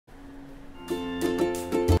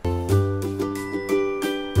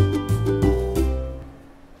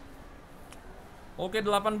Oke,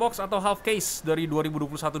 8 box atau half case dari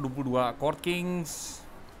 2021-22 Court Kings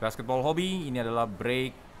Basketball Hobby. Ini adalah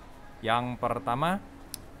break yang pertama.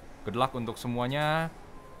 Good luck untuk semuanya.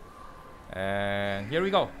 And here we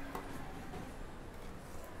go.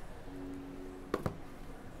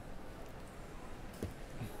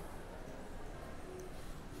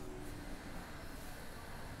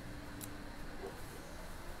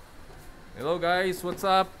 Hello guys, what's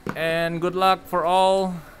up? And good luck for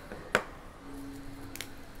all.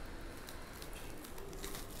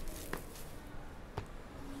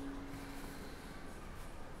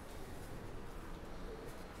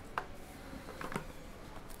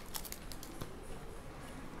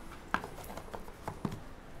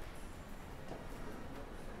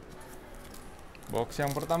 Box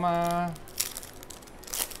yang pertama.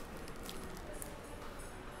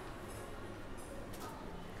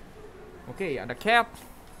 Oke, ada Cap,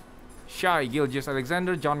 Shai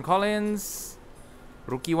Gilgeous-Alexander, John Collins,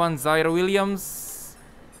 Rookie 1 Zaire Williams,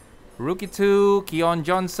 Rookie 2 Keon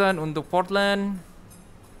Johnson untuk Portland,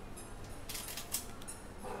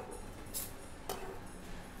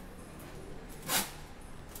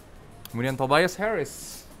 kemudian Tobias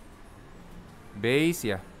Harris, base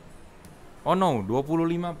ya. Oh no,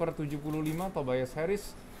 25/75 Tobias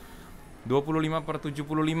Harris,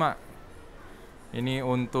 25/75. Ini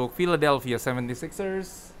untuk Philadelphia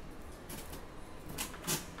 76ers.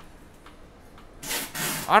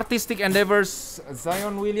 Artistic Endeavors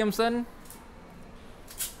Zion Williamson.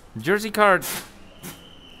 Jersey card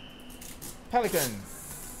Pelicans.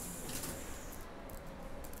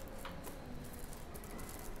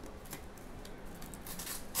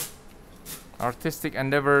 Artistic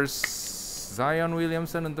Endeavors Zion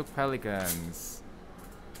Williamson untuk Pelicans.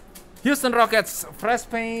 Houston Rockets fresh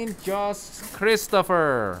paint Josh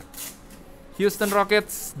Christopher. Houston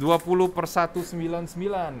Rockets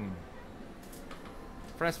 20/199.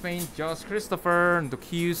 Fresh paint Josh Christopher untuk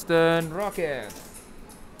Houston Rockets.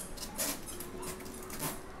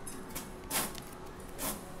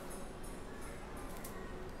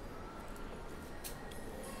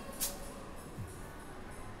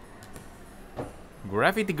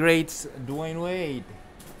 Graffiti Grades Dwayne Wade.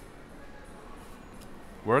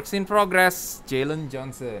 Works in progress Jalen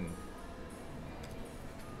Johnson.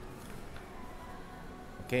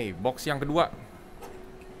 Oke, box yang kedua.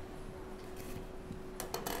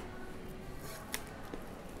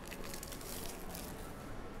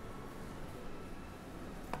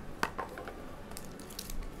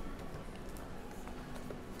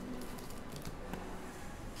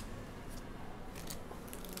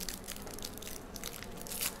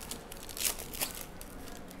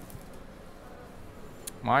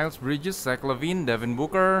 Miles Bridges, Zach LaVine, Devin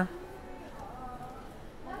Booker,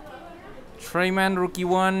 Treyman Rookie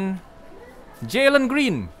 1, Jalen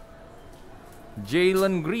Green,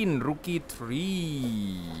 Rookie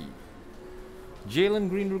 3, Jalen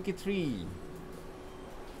Green Rookie 3.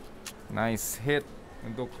 Nice hit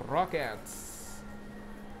untuk Rockets.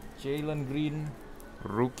 Jalen Green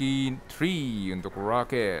Rookie 3 untuk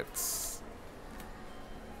Rockets.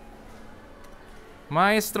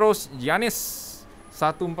 Maestros Giannis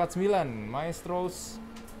 149, Maestros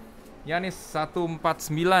Giannis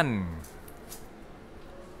 149.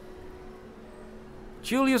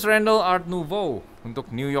 Julius Randle Art Nouveau untuk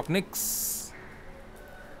New York Knicks.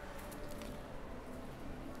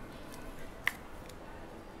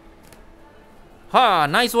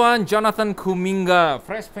 Nice one Jonathan Kuminga,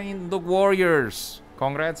 fresh paint untuk Warriors.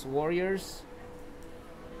 Congrats Warriors.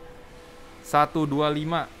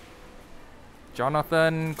 125.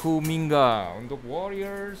 Jonathan Kuminga untuk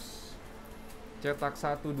Warriors. Cetak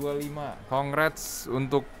 125. Congrats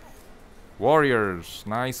untuk Warriors.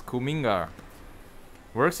 Nice Kuminga.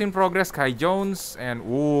 Works in progress Kai Jones and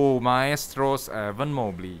Maestros Evan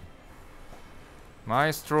Mobley.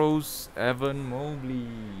 Maestros Evan Mobley.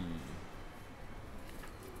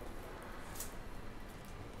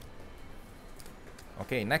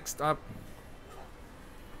 Oke, next up.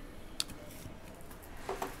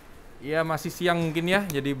 Ya masih siang mungkin ya,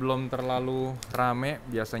 jadi belum terlalu rame.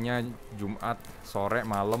 Biasanya Jumat sore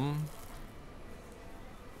malam.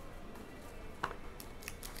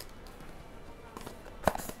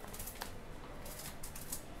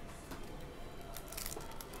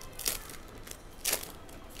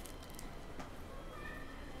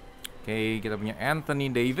 Oke, kita punya Anthony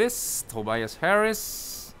Davis, Tobias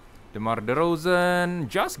Harris, DeMar DeRozan,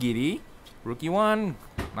 Josh Giddey, Rookie 1,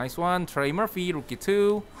 nice one, Trey Murphy, Rookie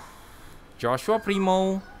 2, Joshua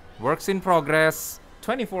Primo, works in progress,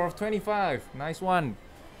 24/25, nice one.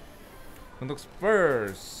 Untuk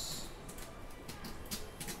Spurs,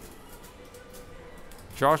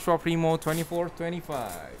 Joshua Primo 24-25.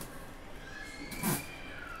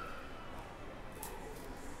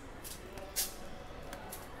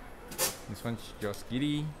 This one's Josh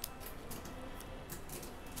Giddey.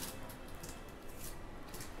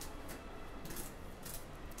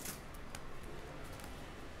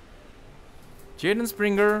 Jaden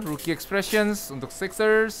Springer, Rookie Expressions untuk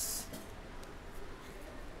Sixers.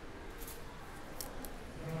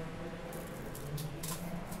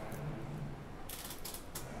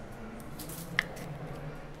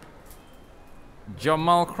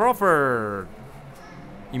 Jamal Crawford,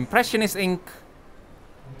 Impressionist Ink,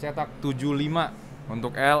 cetak 75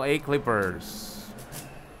 untuk LA Clippers.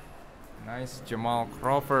 Nice Jamal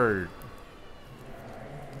Crawford.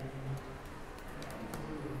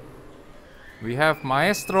 We have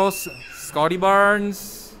Maestros, Scotty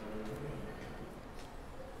Barnes,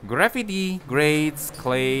 Graffiti, Grades,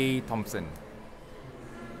 Klay Thompson.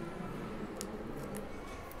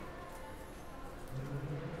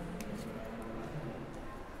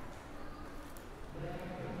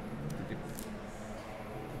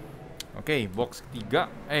 Oke, box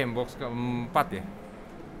ketiga, box keempat ya.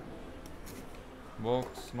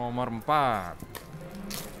 Box nomor 4.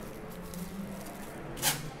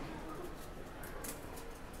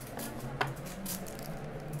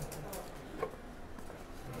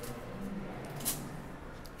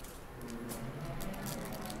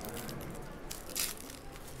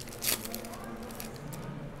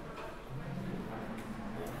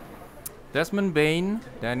 Desmond Bane,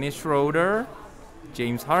 Dennis Schroeder,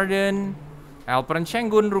 James Harden, Alperen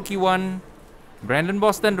Sengun Rookie 1, Brandon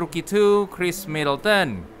Boston Rookie 2, Chris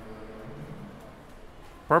Middleton.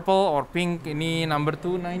 Purple or pink ini number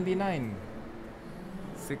 299.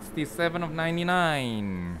 67 of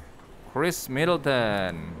 99. Chris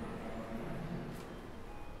Middleton.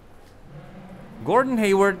 Gordon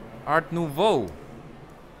Hayward, Art Nouveau.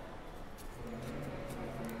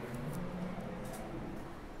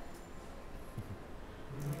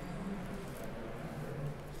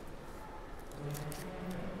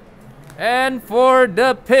 And for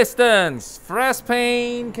the Pistons, fresh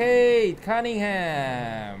paint, Cade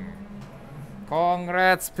Cunningham.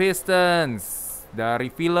 Congrats Pistons.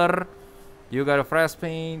 Dari filler, you got a fresh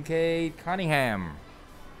paint, Cade Cunningham.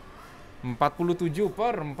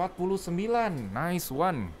 47/49. Nice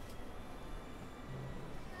one.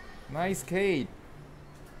 Nice Cade.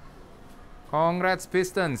 Congrats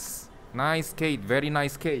Pistons. Nice Cade, very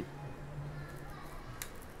nice Cade.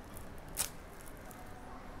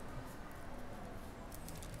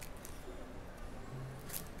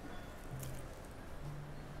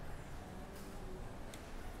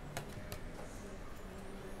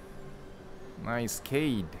 Nice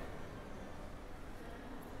Cade.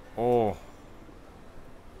 Oh,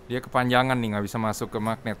 dia kepanjangan nih, nggak bisa masuk ke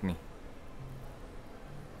magnet nih.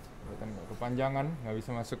 Kepanjangan, nggak bisa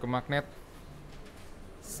masuk ke magnet.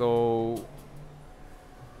 So,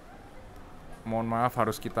 mohon maaf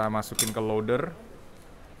harus kita masukin ke loader.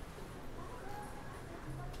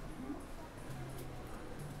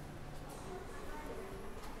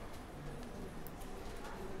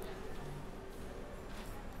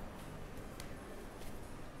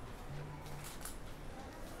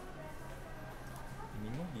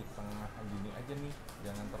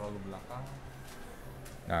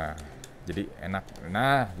 Nah, jadi enak.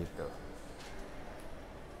 Nah, gitu.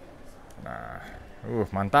 Nah,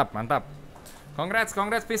 mantap, mantap. Congrats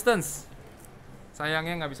Pistons.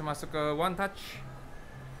 Sayangnya nggak bisa masuk ke one touch.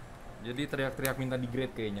 Jadi teriak-teriak minta di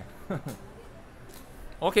grade kayaknya.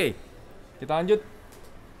 Oke, kita lanjut.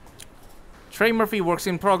 Trey Murphy works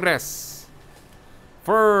in progress.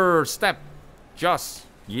 First step, Josh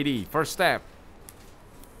Giddey. First steps,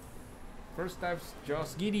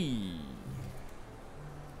 Josh Giddey.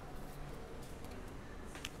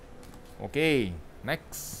 Oke,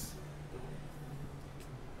 next.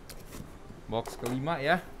 Box kelima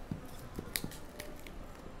ya.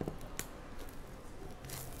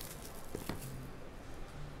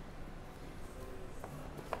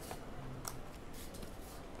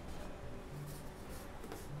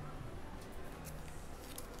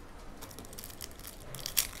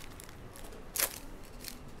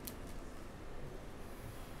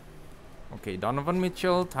 Oke, Donovan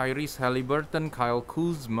Mitchell, Tyrese Haliburton, Kyle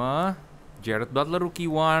Kuzma, Jared Butler Rookie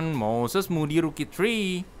 1, Moses Moody Rookie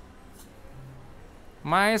 3,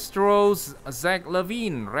 Maestros Zach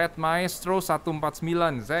LaVine, Red Maestro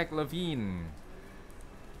 149 Zach LaVine.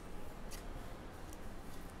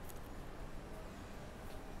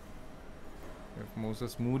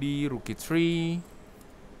 Moses Moody Rookie 3.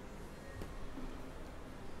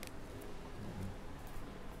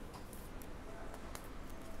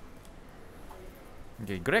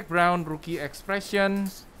 Okay, Greg Brown, rookie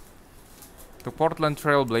expressions. To Portland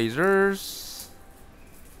Trail Blazers.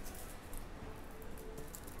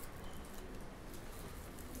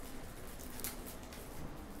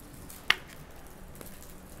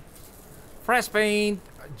 Fresh paint,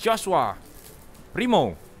 Joshua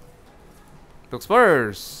Primo. Untuk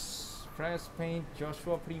Spurs. Fresh paint,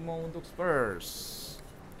 Joshua Primo untuk Spurs.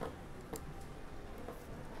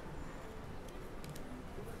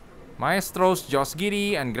 Maestros, Josh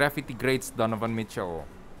Giddey, and Graffiti Grades, Donovan Mitchell.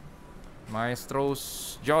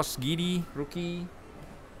 Maestros, Josh Giddey, rookie.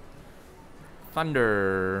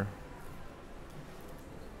 Thunder.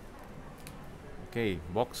 Oke,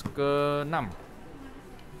 box ke-6.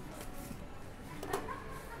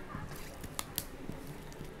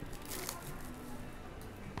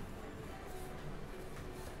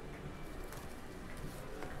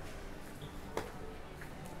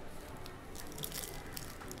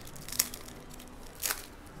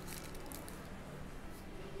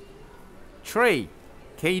 Trey,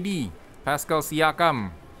 KD, Pascal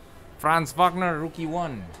Siakam, Franz Wagner, rookie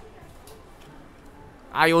 1.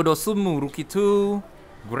 Ayo Dosunmu, rookie 2.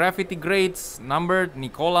 Graffiti Grades, numbered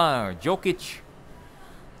Nikola Jokic,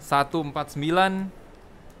 149.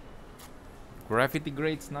 Graffiti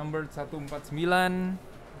Grades, numbered 149.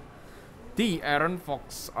 D. Aaron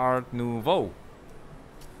Fox, Art Nouveau.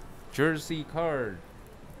 Jersey card.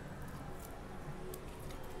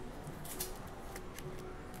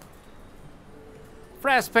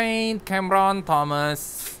 Fresh paint, Cameron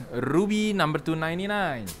Thomas, Ruby number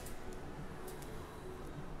 299.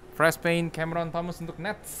 Fresh paint, Cameron Thomas untuk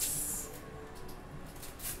Nets.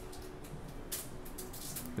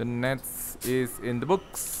 The Nets is in the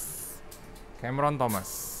books. Cameron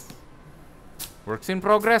Thomas. Works in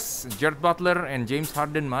progress, Jared Butler and James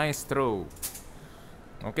Harden Maestro.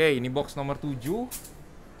 Oke, ini box nomor 7.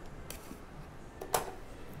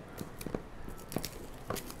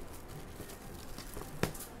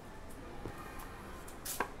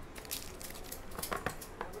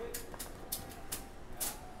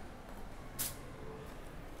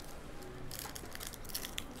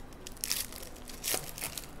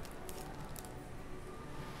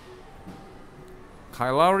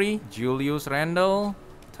 Kyle Lowry, Julius Randle,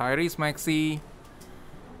 Tyrese Maxey,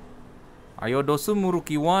 Ayo Dosunmu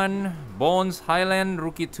rookie 1, Bones Highland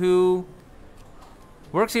rookie 2,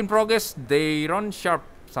 works in progress, Dayron Sharp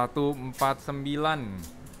 149.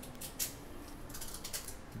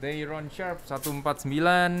 Dayron Sharp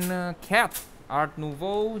 149, Cat Art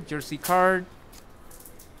Nouveau jersey card.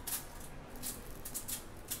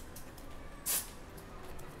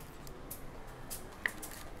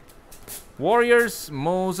 Warriors,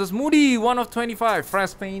 Moses Moody, 1 of 25.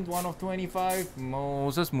 Fresh paint, 1 of 25.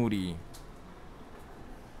 Moses Moody.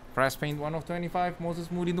 Fresh paint, 1 of 25. Moses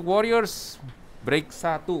Moody untuk Warriors. Break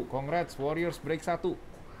 1. Congrats, Warriors break 1.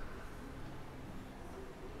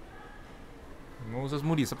 Moses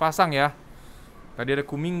Moody, sepasang ya. Tadi ada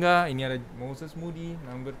Kuminga, ini ada Moses Moody,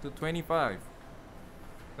 number 225.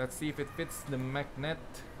 Let's see if it fits the magnet.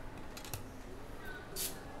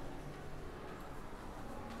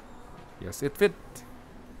 Yes, it fit.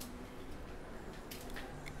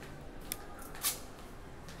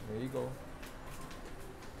 There you go.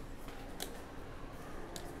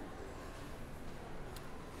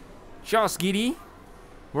 Josh Giddey,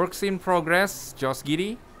 works in progress. Josh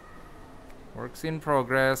Giddey, works in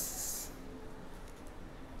progress.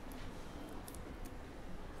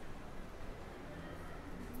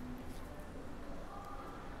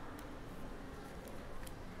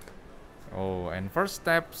 Oh, and first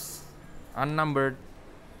steps. Unnumbered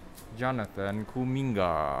Jonathan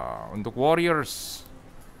Kuminga untuk Warriors.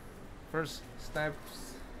 First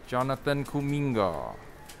steps Jonathan Kuminga.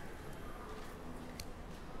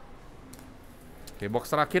 Oke, box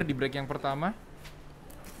terakhir di break yang pertama.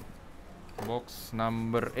 Box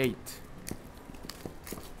number 8.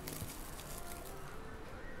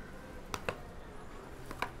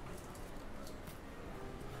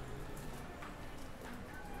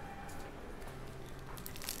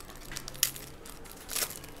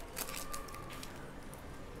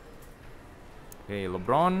 Okay,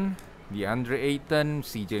 LeBron, DeAndre Ayton,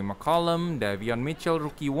 CJ McCollum, Davion Mitchell,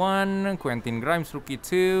 rookie 1, Quentin Grimes, rookie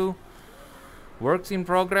 2, works in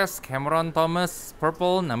progress, Cameron Thomas,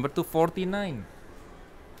 purple, number 249.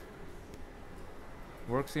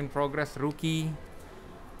 Works in progress, rookie,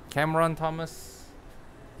 Cameron Thomas,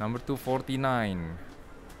 number 249.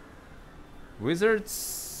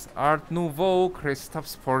 Wizards, Art Nouveau,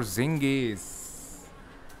 Kristaps Porzingis.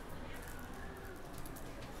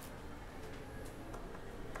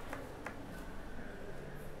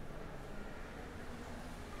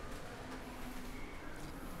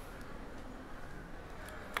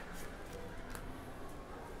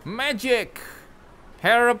 Magic.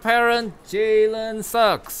 Heir apparent Jalen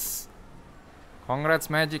Suggs.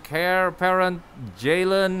 Congrats Magic, heir apparent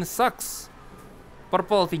Jalen Suggs.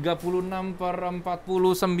 Purple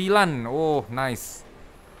 36/49. Oh, nice.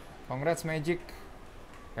 Congrats Magic.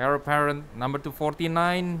 Heir apparent number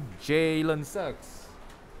 249 Jalen Suggs.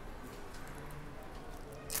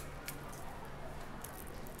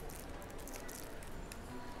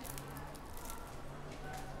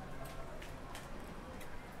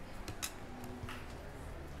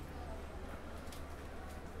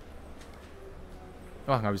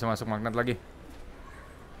 Wah, nggak bisa masuk magnet lagi.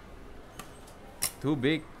 Too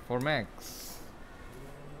big for Max.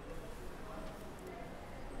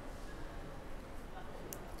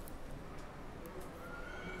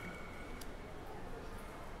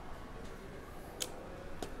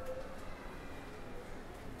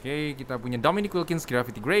 Oke, kita punya Dominic Wilkins,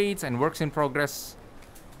 Gravity Grades, and Works in Progress,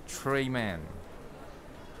 Treyman.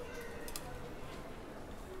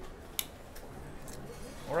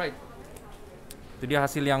 Alright. Itu dia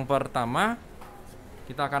hasil yang pertama.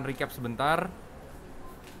 Kita akan recap sebentar.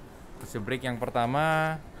 Hasil break yang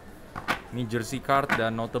pertama, ini jersey card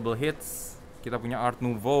dan notable hits. Kita punya Art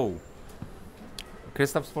Nouveau,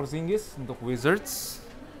 Kristaps Porzingis untuk Wizards.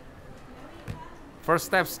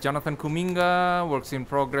 First steps Jonathan Kuminga, works in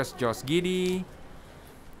progress Josh Giddey.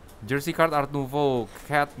 Jersey card Art Nouveau,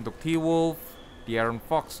 Cat untuk T-Wolf, De'Aaron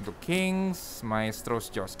Fox untuk Kings,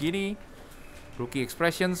 Maestros Josh Giddey. Rookie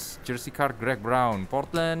Expressions, jersey card Greg Brown,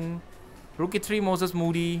 Portland. Rookie 3 Moses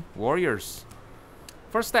Moody, Warriors.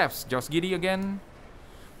 First steps Josh Giddey again.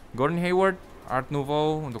 Gordon Hayward, Art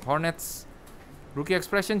Nouveau untuk Hornets. Rookie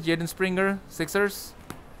Expressions Jaden Springer, Sixers.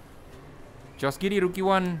 Josh Giddey, Rookie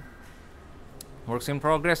 1. Works in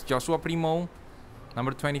progress Joshua Primo,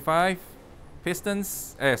 number 25,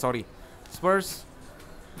 Pistons. Spurs.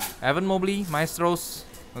 Evan Mobley, Maestros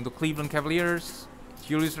untuk Cleveland Cavaliers.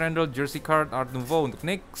 Julius Randle, jersey card Art Nouveau untuk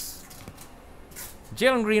Knicks.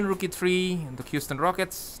 Jalen Green, rookie 3 untuk Houston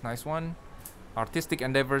Rockets. Nice one. Artistic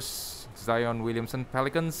Endeavors, Zion Williamson,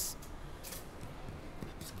 Pelicans.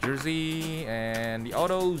 Jersey and the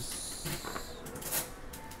autos.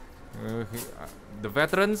 The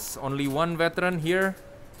veterans, only one veteran here.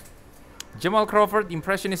 Jamal Crawford,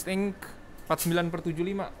 Impressionist Ink,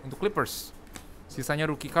 49/75 untuk Clippers. Sisanya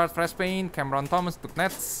rookie card, fresh paint, Cameron Thomas untuk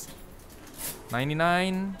Nets.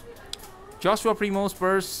 99. Joshua Primo,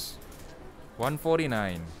 Spurs,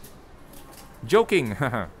 149. Joking,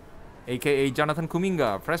 aka Jonathan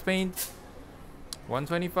Kuminga, fresh paint,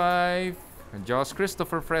 125. Josh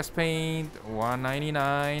Christopher, fresh paint,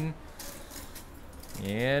 199.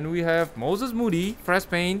 And we have Moses Moody, fresh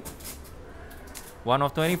paint,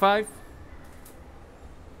 1/25.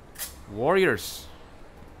 Warriors,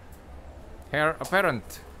 heir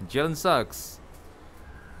apparent Jalen Suggs,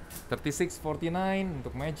 36/49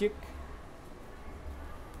 untuk Magic.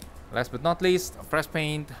 Last but not least, fresh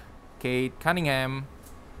paint Kate Cunningham,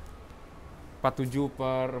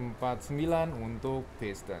 47/49 untuk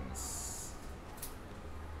Pistons.